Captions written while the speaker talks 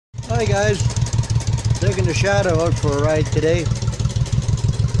Hi guys, taking the shadow out for a ride today.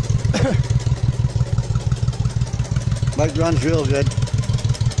 Bike runs real good. I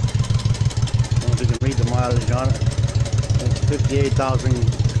don't know if you can read the mileage on it. It's 58,000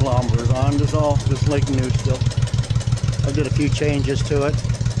 kilometers on. This all just like new still. I did a few changes to it,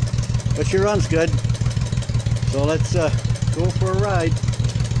 but she runs good. So let's go for a ride.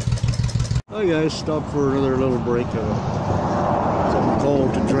 Hi guys, stop for another little break. Something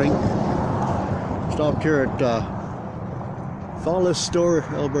cold to drink. Stopped here at Fallis Store,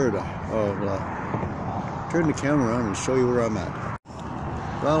 Alberta. Turn the camera around and show you where I'm at.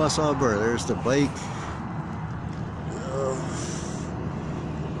 Fallis, Alberta. There's the bike.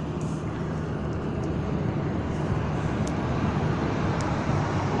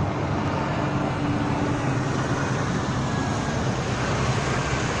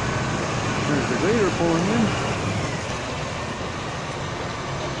 There's the grader pulling in.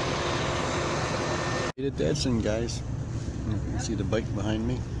 At Edson, guys. You can see the bike behind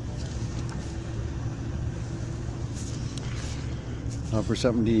me. Now for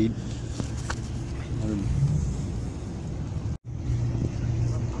something to eat.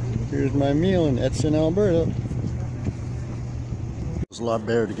 Here's my meal in Edson, Alberta. It's a lot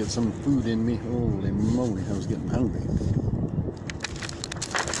better to get some food in me. Holy moly, I was getting hungry.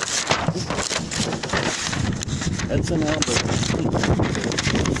 Edson, Alberta.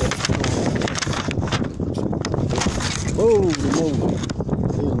 Holy moly.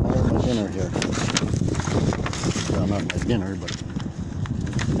 I have my dinner here. Well, not my dinner, but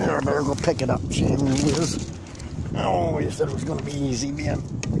I better go pick it up. Shame it is. Oh, you said it was going to be easy being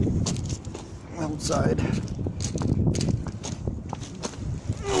outside.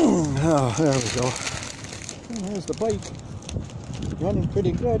 Oh, there we go. Oh, there's the bike. Running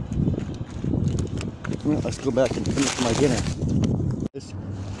pretty good. Well, let's go back and finish my dinner. Just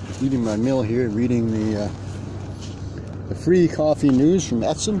eating my meal here, reading the free coffee news from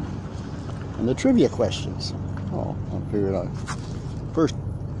Edson and the trivia questions. Oh, I'll figure it out. First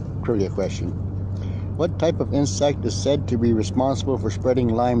trivia question. What type of insect is said to be responsible for spreading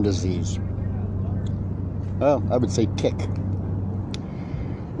Lyme disease? Well, I would say tick.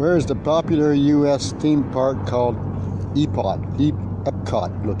 Where is the popular U.S. theme park called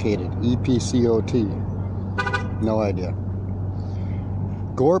Epcot located? E-P-C-O-T. No idea.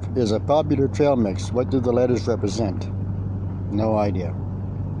 Gorp is a popular trail mix. What do the letters represent? No idea.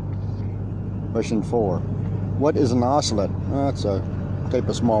 Question 4. What is an ocelot? That's a type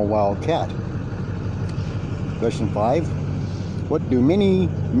of small wild cat. Question 5. What do mini,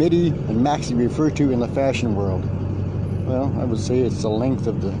 midi, and maxi refer to in the fashion world? Well, I would say it's the length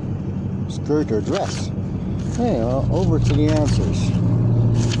of the skirt or dress. Hey, well, over to the answers.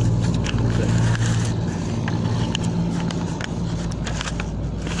 Okay.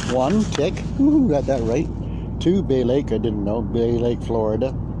 1, tick. Woohoo, got that right. 2, Bay Lake, I didn't know. Bay Lake,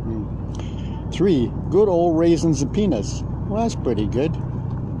 Florida. 3, good old raisins and peanuts. Well, that's pretty good.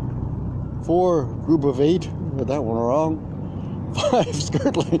 4, group of 8. Got that one wrong. 5,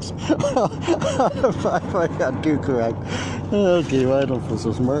 skirt lengths. 5, I got 2 correct. Okay, well, I don't feel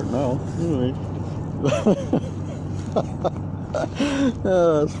so smart now. Anyway.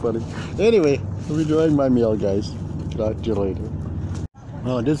 Oh, that's funny. Anyway, I'm enjoying my meal, guys. Talk to you later.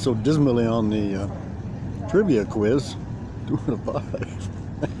 Well, I did so dismally on the trivia quiz. 2 out of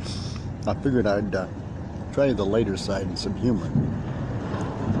 5. I figured I'd try the lighter side and some humor.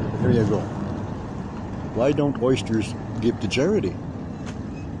 Here you go. Why don't oysters give to charity?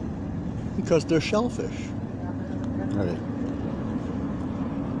 Because they're shellfish. Okay.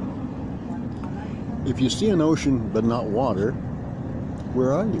 If you see an ocean but not water,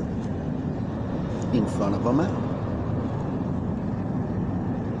 where are you? In front of a map.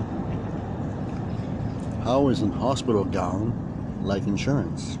 How is an hospital gown like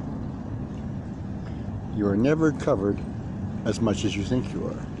insurance? You are never covered as much as you think you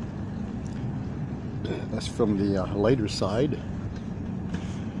are. That's from the lighter side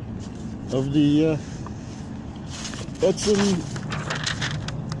of the Edson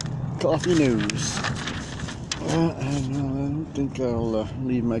Coffee News. I don't think I'll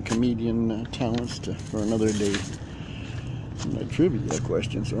leave my comedian talents for another day. My trivia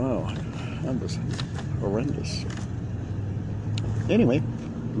questions, wow, that was horrendous. Anyway,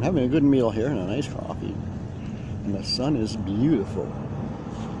 I'm having a good meal here and a nice coffee, and the sun is beautiful.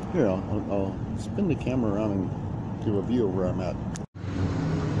 Here, I'll spin the camera around and give a view of where I'm at.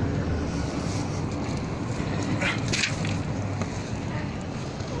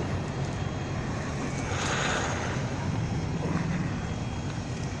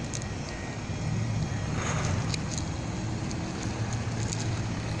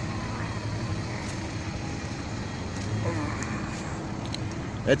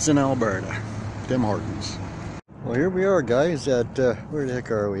 It's in Alberta, Tim Hortons. Well, here we are, guys, at, where the heck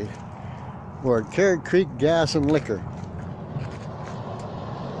are we? We're at Carrot Creek Gas and Liquor.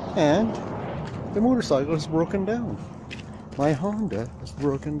 And the motorcycle is broken down. My Honda is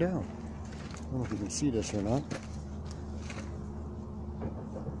broken down. I don't know if you can see this or not.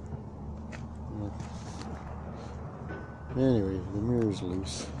 Anyway, the mirror's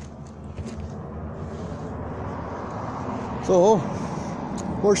loose. So,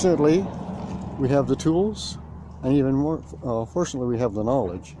 fortunately, we have the tools, and even more, fortunately, we have the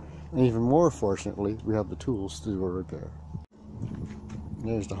knowledge, and even more fortunately, we have the tools to do a repair.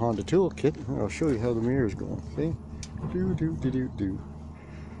 There's the Honda toolkit. I'll show you how the mirror is going. See? Do.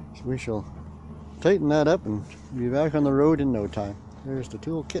 So we shall tighten that up and be back on the road in no time. There's the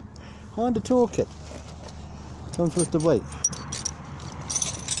toolkit. Honda toolkit. Comes with the bike.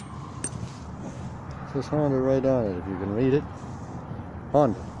 It says Honda right on it, if you can read it.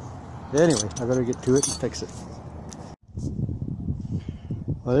 Honda. Anyway, I better get to it and fix it.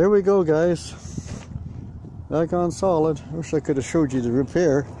 Well, there we go, guys. Back on solid. Wish I could have showed you the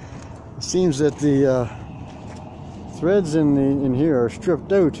repair. It seems that the threads in here are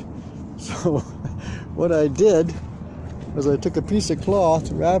stripped out. So what I did was I took a piece of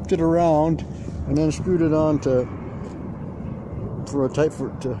cloth, wrapped it around, and then screwed it on to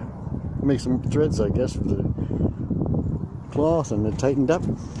make some threads, I guess, for the cloth, and it tightened up.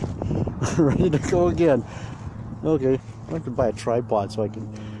 Ready to go again. Okay, I have to buy a tripod so I can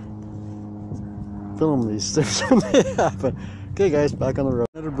film these things when they happen. Okay, guys, back on the road.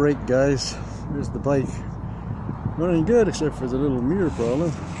 Another break, guys. There's the bike. Running good, except for the little mirror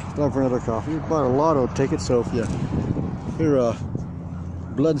problem. Time for another coffee. Bought a lotto ticket, so if you hear a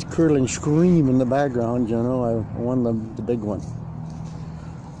blood curdling scream in the background, you know I won the big one.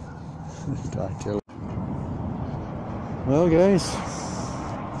 Well, guys,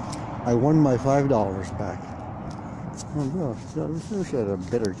 I won my $5 back. Oh no, I wish I had a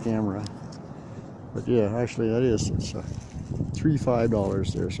better camera. But yeah, actually that is, it's $3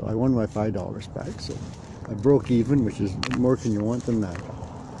 $5 there, so I won my $5 back. So I broke even, which is more can you want than that.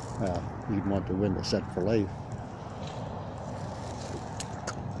 You'd want to win the set for life.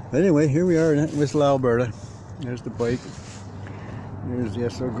 Anyway, here we are in Whistler, Alberta. There's the bike. There's the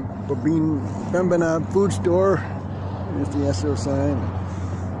Esso Bambana food store. There's the Esso sign.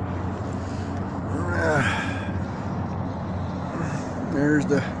 There's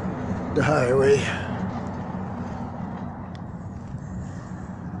the highway.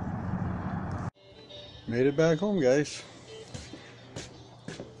 Made it back home, guys.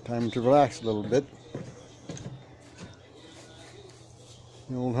 Time to relax a little bit.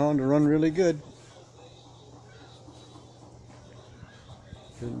 The old Honda run really good.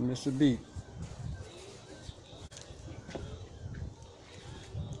 Didn't miss a beat.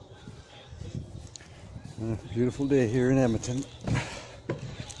 Beautiful day here in Edmonton.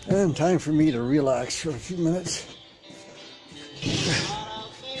 And time for me to relax for a few minutes.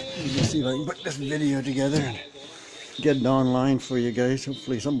 Let me see if I can put this video together and get it online for you guys.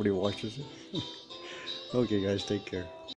 Hopefully somebody watches it. Okay, guys, take care.